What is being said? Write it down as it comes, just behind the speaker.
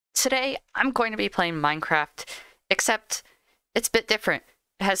Today I'm going to be playing Minecraft, except it's a bit different.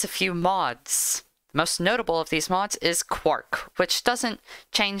 It has a few mods. The most notable of these mods is Quark, which doesn't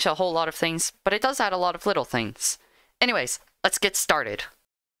change a whole lot of things, but it does add a lot of little things. Anyways, let's get started.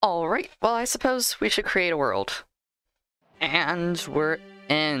 Alright, well I suppose we should create a world. And we're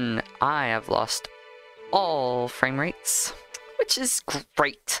in. I have lost all frame rates, which is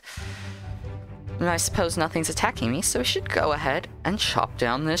great. And I suppose nothing's attacking me, so we should go ahead and chop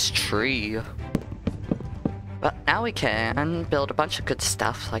down this tree. But now we can build a bunch of good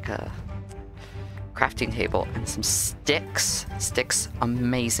stuff, like a crafting table and some sticks. Sticks,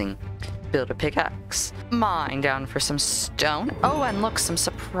 amazing. Build a pickaxe. Mine down for some stone. Oh, and look, some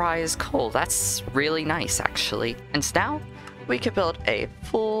surprise coal. That's really nice, actually. And now we can build a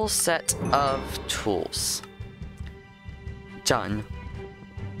full set of tools. Done.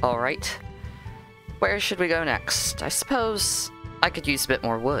 Alright. Where should we go next? I suppose I could use a bit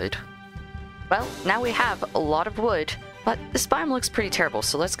more wood. Well, now we have a lot of wood, but this biome looks pretty terrible,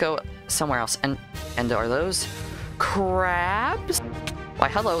 so let's go somewhere else. And are those crabs? Why,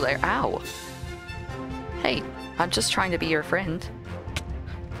 hello there. Ow. Hey, I'm just trying to be your friend.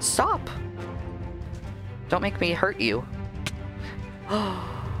 Stop. Don't make me hurt you.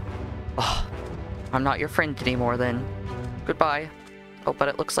 Oh, I'm not your friend anymore then. Goodbye. Oh, but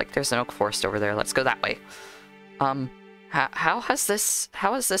it looks like there's an oak forest over there. Let's go that way. How has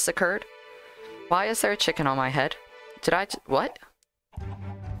this occurred? Why is there a chicken on my head? Did I what?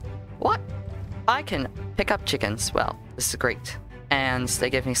 What? I can pick up chickens. Well, this is great. And they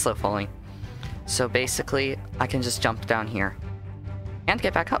give me slow falling. So basically, I can just jump down here. And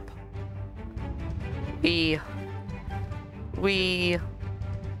get back up.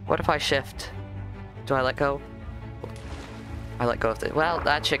 What if I shift? Do I let go? I let go of it. Well,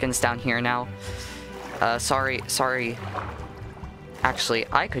 that chicken's down here now. Sorry. Actually,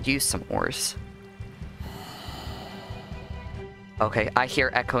 I could use some ores. Okay, I hear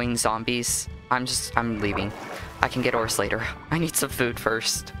echoing zombies. I'm leaving. I can get ores later. I need some food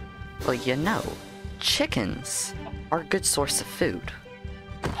first. Well, you know, chickens are a good source of food.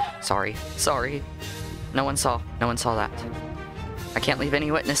 Sorry. No one saw that. I can't leave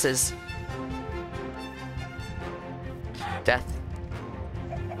any witnesses. Death.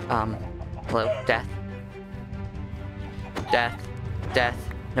 Hello? Death.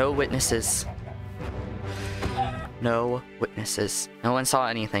 No witnesses. No witnesses. No one saw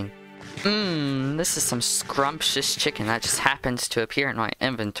anything. This is some scrumptious chicken that just happens to appear in my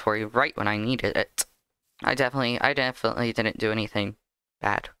inventory right when I needed it. I definitely didn't do anything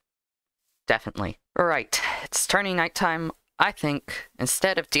bad. Definitely. Right, it's turning nighttime. I think,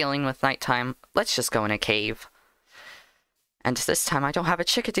 instead of dealing with nighttime, let's just go in a cave. And this time I don't have a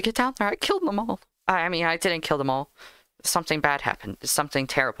chicken to get down there. I killed them all. I mean, I didn't kill them all. Something bad happened. Something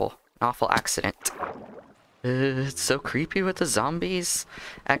terrible. An awful accident. It's so creepy with the zombies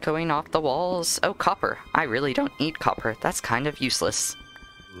echoing off the walls. Oh, copper. I really don't need copper. That's kind of useless.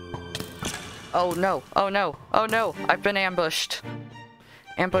 Oh no. Oh no. Oh no. I've been ambushed.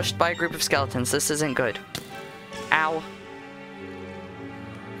 Ambushed by a group of skeletons. This isn't good. Ow.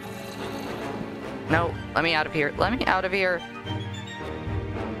 No, let me out of here. Let me out of here.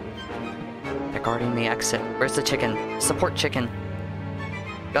 They're guarding the exit. Where's the chicken? Support chicken.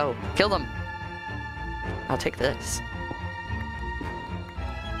 Go. Kill them. I'll take this.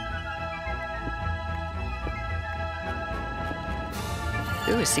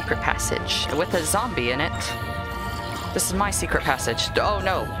 Ooh, a secret passage with a zombie in it. This is my secret passage. Oh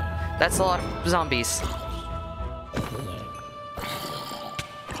no, that's a lot of zombies.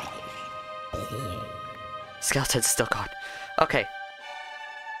 Skeleton's still gone. Okay.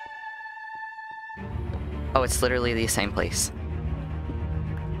 Oh, it's literally the same place.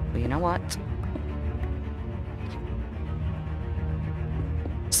 Well, you know what?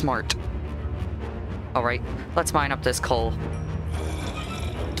 Smart. Alright, let's mine up this coal.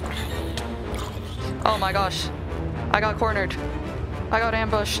 Oh my gosh. I got cornered. I got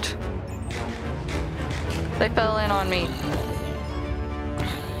ambushed. They fell in on me.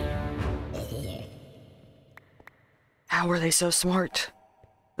 How were they so smart?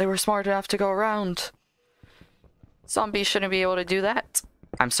 They were smart enough to go around. Zombies shouldn't be able to do that.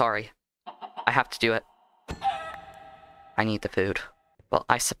 I'm sorry. I have to do it. I need the food. Well,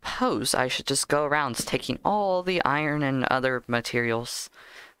 I suppose I should just go around taking all the iron and other materials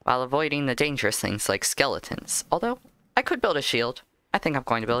while avoiding the dangerous things like skeletons. Although, I could build a shield. I think I'm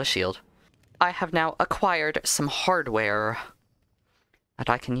going to build a shield. I have now acquired some hardware that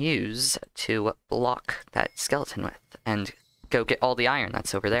I can use to block that skeleton with and go get all the iron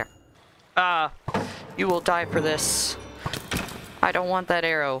that's over there. You will die for this. I don't want that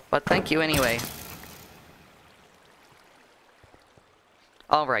arrow, but thank you anyway.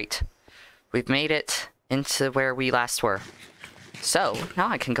 Alright. We've made it into where we last were. So, now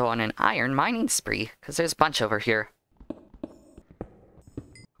I can go on an iron mining spree, because there's a bunch over here.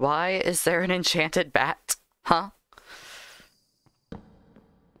 Why is there an enchanted bat? Huh?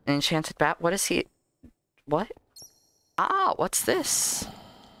 An enchanted bat? What is he? What? Ah, what's this?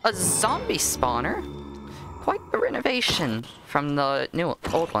 A zombie spawner? Quite a renovation from the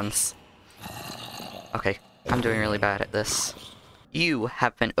old ones. Okay, I'm doing really bad at this. You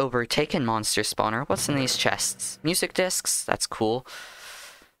have been overtaken, monster spawner. What's in these chests? Music discs? That's cool.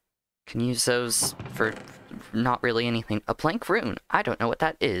 Can use those for not really anything. A blank rune. I don't know what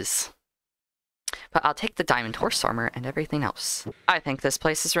that is. But I'll take the diamond horse armor and everything else. I think this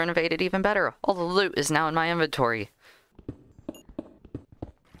place is renovated even better. All the loot is now in my inventory.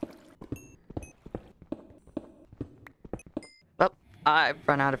 Well, I've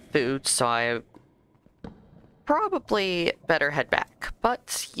run out of food, so I probably better head back.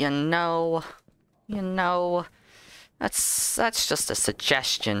 But, you know, that's just a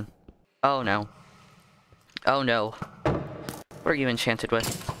suggestion. Oh no. Oh no. What are you enchanted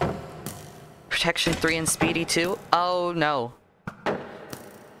with? Protection 3 and Speedy 2? Oh no.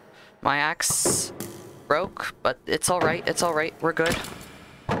 My axe broke, but it's alright, we're good.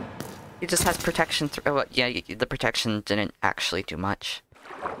 He just has protection 3. Oh, yeah, the protection didn't actually do much.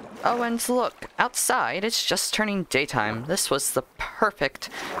 Oh, and look, outside it's just turning daytime. This was the perfect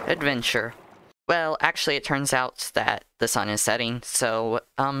adventure. Well, actually it turns out that the sun is setting, so,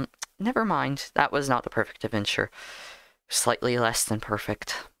 never mind. That was not the perfect adventure. Slightly less than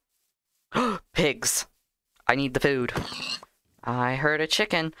perfect. Pigs! I need the food. I heard a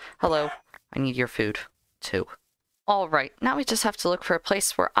chicken. Hello. I need your food, too. Alright, now we just have to look for a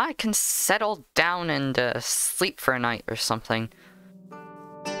place where I can settle down and, sleep for a night or something.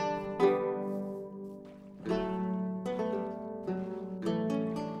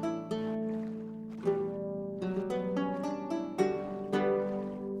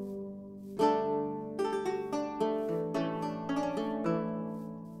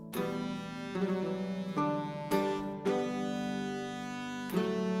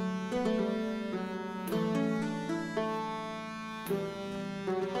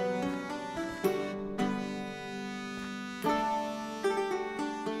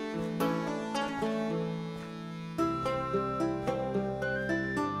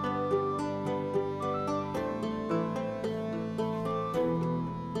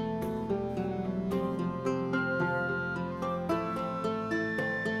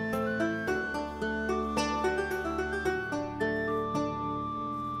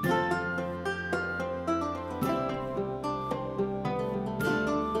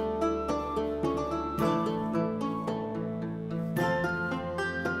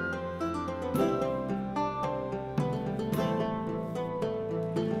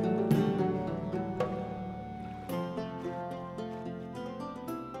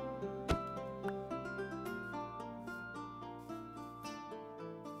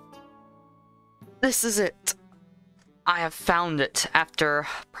 This is it. I have found it after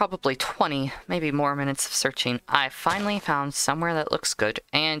probably 20, maybe more minutes of searching. I finally found somewhere that looks good,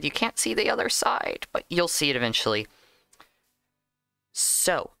 and you can't see the other side, but you'll see it eventually.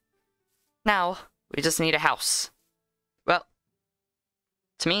 So, now we just need a house. Well,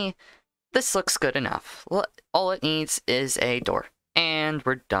 to me, this looks good enough. All it needs is a door, and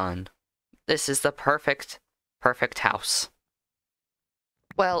we're done. This is the perfect house.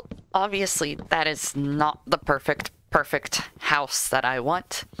 Well, obviously, that is not the perfect house that I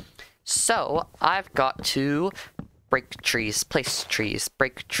want. So, I've got to break trees, place trees,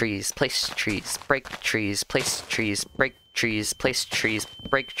 break trees, place trees, break trees, place trees, break trees, place trees,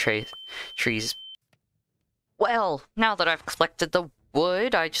 break trees. Well, now that I've collected the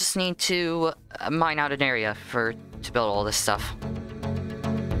wood, I just need to mine out an area to build all this stuff.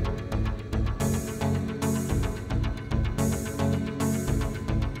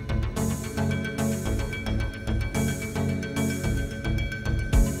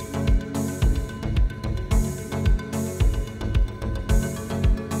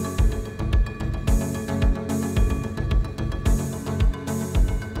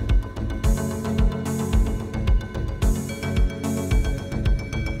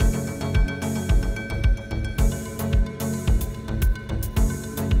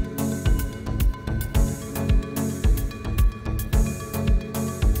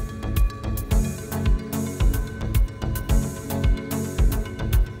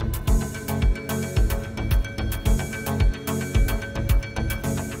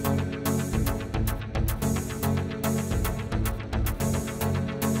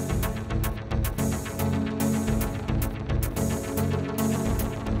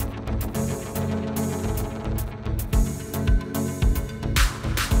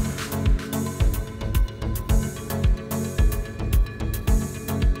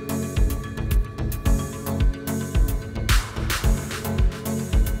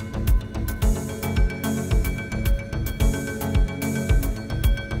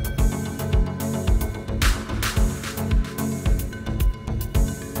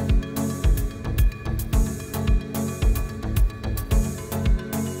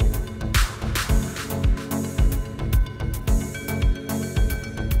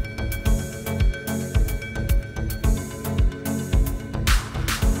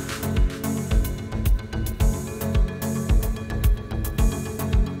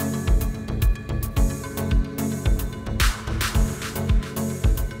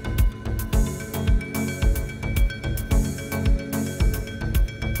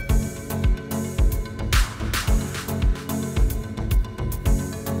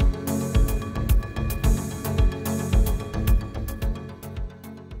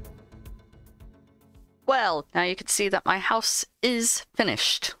 Well, now you can see that my house is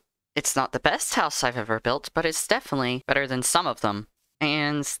finished. It's not the best house I've ever built, but it's definitely better than some of them.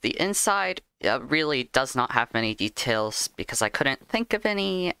 And the inside really does not have many details because I couldn't think of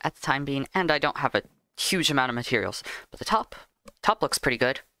any at the time being, and I don't have a huge amount of materials. But the top looks pretty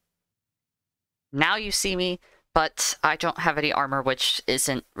good. Now you see me, but I don't have any armor, which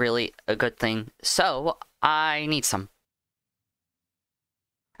isn't really a good thing, so I need some.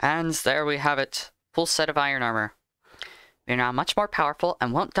 And there we have it. Full set of iron armor. We are now much more powerful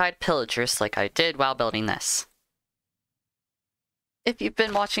and won't die to pillagers like I did while building this. If you've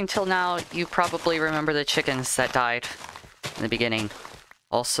been watching till now, you probably remember the chickens that died in the beginning,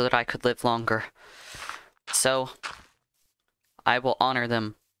 also that I could live longer. So, I will honor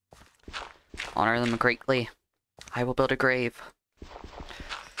them. Honor them greatly. I will build a grave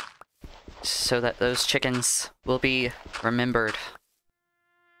so that those chickens will be remembered.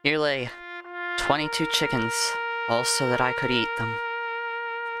 Here lay 22 chickens, all so that I could eat them.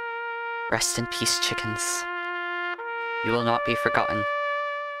 Rest in peace, chickens. You will not be forgotten.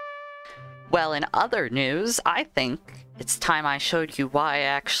 Well, in other news, I think it's time I showed you why I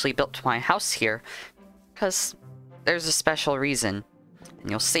actually built my house here. Because there's a special reason. And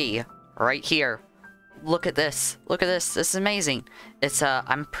you'll see right here. Look at this. Look at this. This is amazing. It's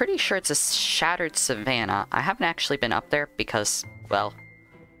I'm pretty sure it's a shattered savanna. I haven't actually been up there because, well,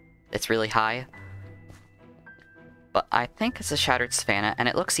 it's really high. But I think it's a shattered savanna, and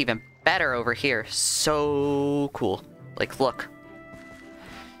it looks even better over here. So cool. Like, look.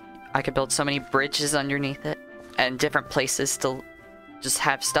 I could build so many bridges underneath it, and different places to just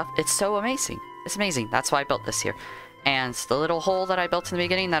have stuff. It's so amazing. It's amazing. That's why I built this here. And the little hole that I built in the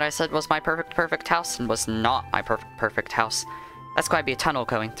beginning that I said was my perfect house and was not my perfect house. That's going to be a tunnel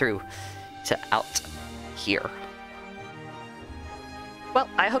going through to out here. Well,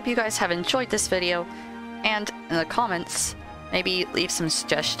 I hope you guys have enjoyed this video, and in the comments, maybe leave some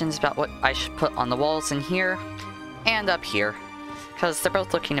suggestions about what I should put on the walls in here and up here, because they're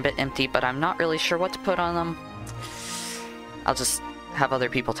both looking a bit empty, but I'm not really sure what to put on them. I'll just have other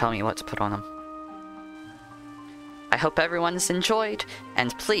people tell me what to put on them. I hope everyone's enjoyed,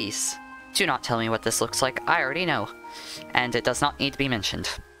 and please, do not tell me what this looks like. I already know, and it does not need to be mentioned.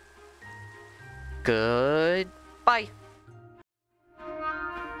 Goodbye.